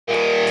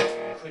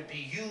would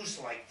be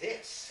used like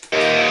this.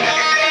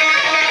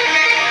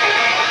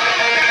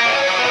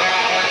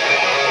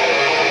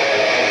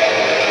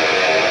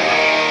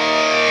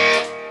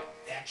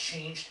 That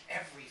changed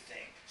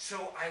everything.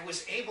 So I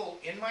was able,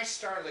 in my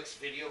Starlicks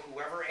video,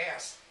 whoever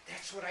asked,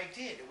 that's what I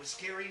did. It was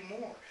Gary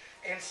Moore.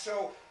 And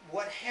so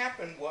what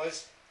happened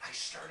was I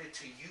started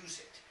to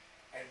use it.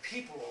 And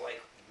people were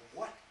like,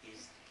 what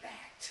is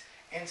that?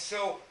 And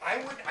so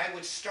I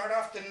would start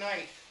off the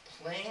night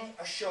playing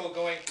a show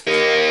going,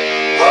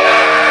 hello!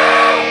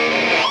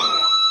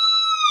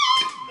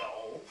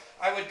 No.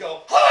 I would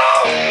go,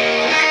 hello!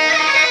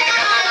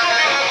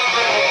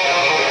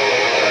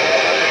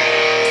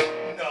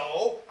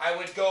 No. I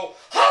would go,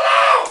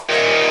 hello!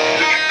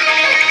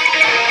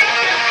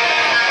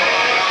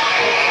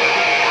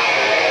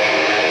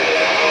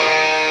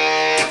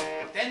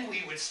 Then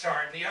we would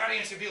start, and the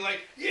audience would be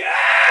like, yeah!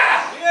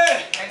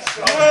 Yeah! And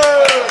so,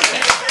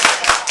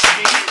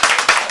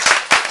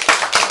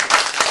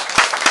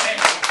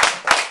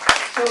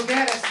 so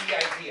that is the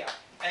idea.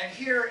 And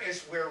here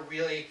is where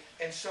really,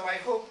 and so I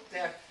hope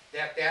that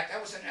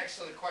was an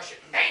excellent question.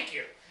 Thank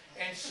you.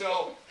 And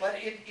so, but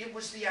it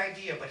was the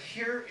idea, but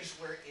here is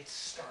where it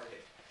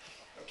started.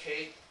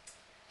 Okay?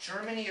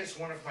 Germany is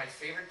one of my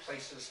favorite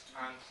places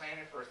on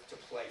planet Earth to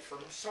play for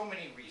so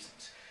many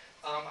reasons.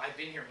 I've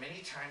been here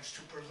many times,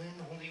 to Berlin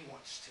only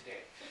once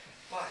today.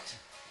 But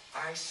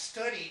I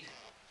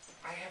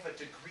have a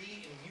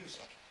degree in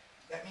music.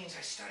 That means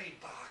I studied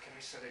Bach, and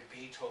I studied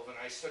Beethoven,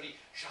 I studied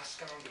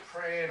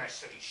Josquin-des-Prez, and I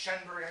studied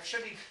Schoenberg. I've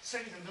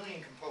studied a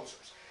million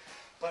composers.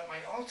 But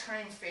my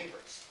all-time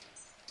favorites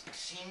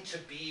seem to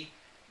be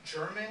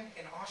German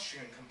and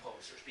Austrian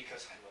composers,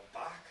 because I love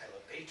Bach, I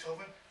love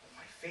Beethoven, but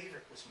my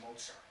favorite was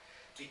Mozart,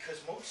 because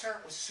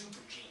Mozart was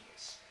super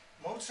genius.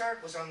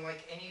 Mozart was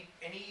unlike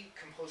any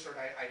composer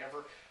I'd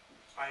ever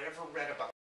read about.